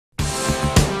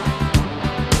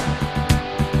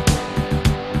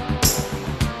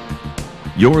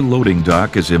Your loading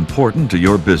dock is important to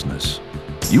your business.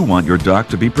 You want your dock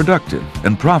to be productive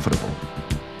and profitable.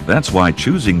 That's why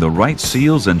choosing the right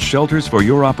seals and shelters for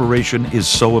your operation is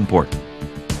so important.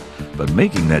 But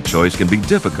making that choice can be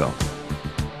difficult.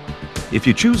 If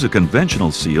you choose a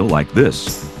conventional seal like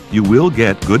this, you will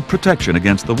get good protection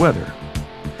against the weather.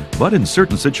 But in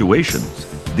certain situations,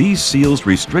 these seals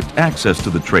restrict access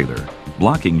to the trailer,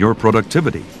 blocking your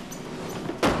productivity.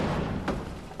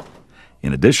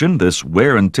 In addition, this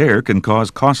wear and tear can cause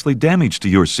costly damage to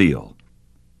your seal.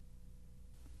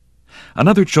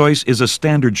 Another choice is a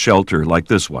standard shelter like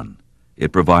this one.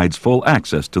 It provides full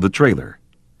access to the trailer.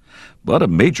 But a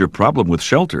major problem with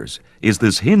shelters is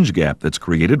this hinge gap that's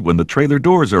created when the trailer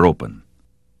doors are open.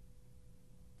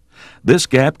 This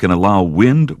gap can allow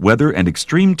wind, weather, and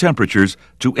extreme temperatures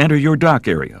to enter your dock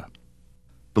area.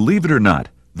 Believe it or not,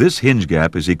 this hinge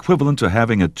gap is equivalent to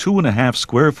having a 2.5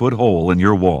 square foot hole in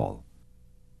your wall.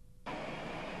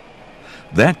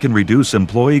 That can reduce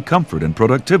employee comfort and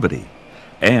productivity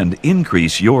and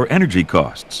increase your energy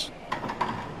costs.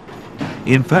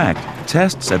 In fact,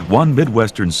 tests at one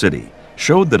Midwestern city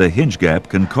showed that a hinge gap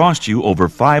can cost you over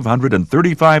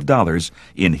 $535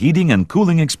 in heating and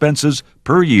cooling expenses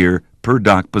per year per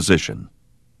dock position.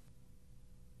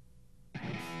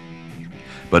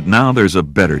 But now there's a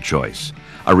better choice,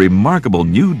 a remarkable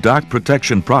new dock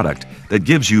protection product that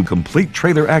gives you complete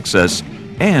trailer access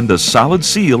and a solid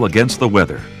seal against the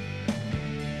weather.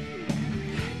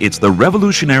 It's the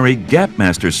revolutionary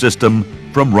Gapmaster system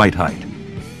from Right Height.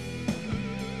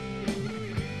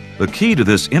 The key to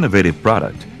this innovative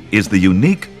product is the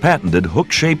unique patented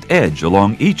hook-shaped edge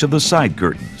along each of the side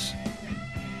curtains.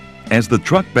 As the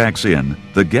truck backs in,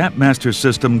 the Gapmaster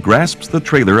system grasps the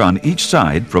trailer on each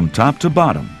side from top to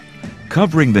bottom,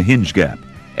 covering the hinge gap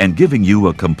and giving you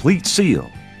a complete seal,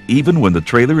 even when the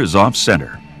trailer is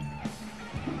off-center.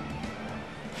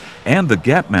 And the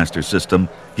Gapmaster system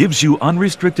gives you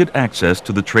unrestricted access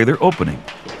to the trailer opening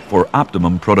for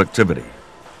optimum productivity.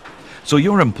 So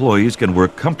your employees can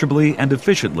work comfortably and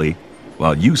efficiently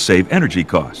while you save energy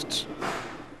costs.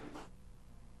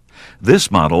 This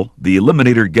model, the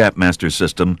Eliminator Gapmaster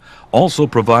system, also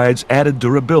provides added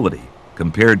durability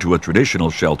compared to a traditional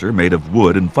shelter made of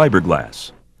wood and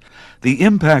fiberglass. The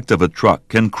impact of a truck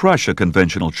can crush a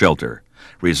conventional shelter,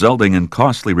 resulting in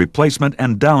costly replacement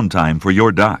and downtime for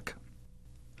your dock.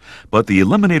 But the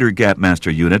Eliminator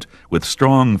Gapmaster unit with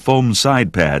strong foam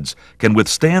side pads can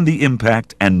withstand the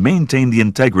impact and maintain the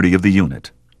integrity of the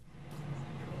unit.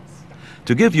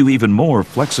 To give you even more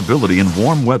flexibility in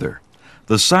warm weather,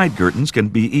 the side curtains can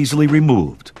be easily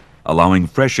removed, allowing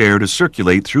fresh air to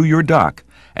circulate through your dock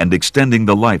and extending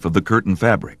the life of the curtain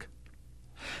fabric.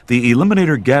 The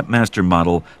Eliminator Gapmaster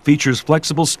model features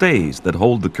flexible stays that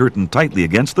hold the curtain tightly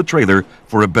against the trailer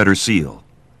for a better seal,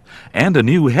 and a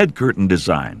new head curtain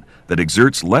design that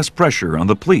exerts less pressure on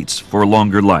the pleats for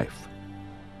longer life.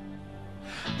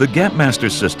 The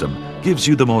Gapmaster system gives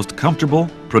you the most comfortable,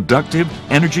 productive,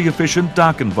 energy-efficient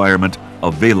dock environment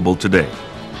available today.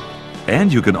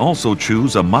 And you can also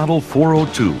choose a Model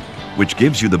 402, which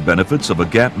gives you the benefits of a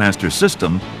Gapmaster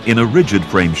system in a rigid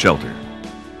frame shelter.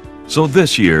 So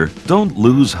this year, don't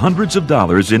lose hundreds of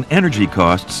dollars in energy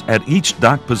costs at each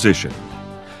dock position.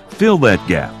 Fill that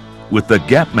gap with the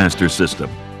Gapmaster system.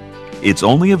 It's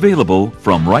only available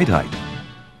from Right Height.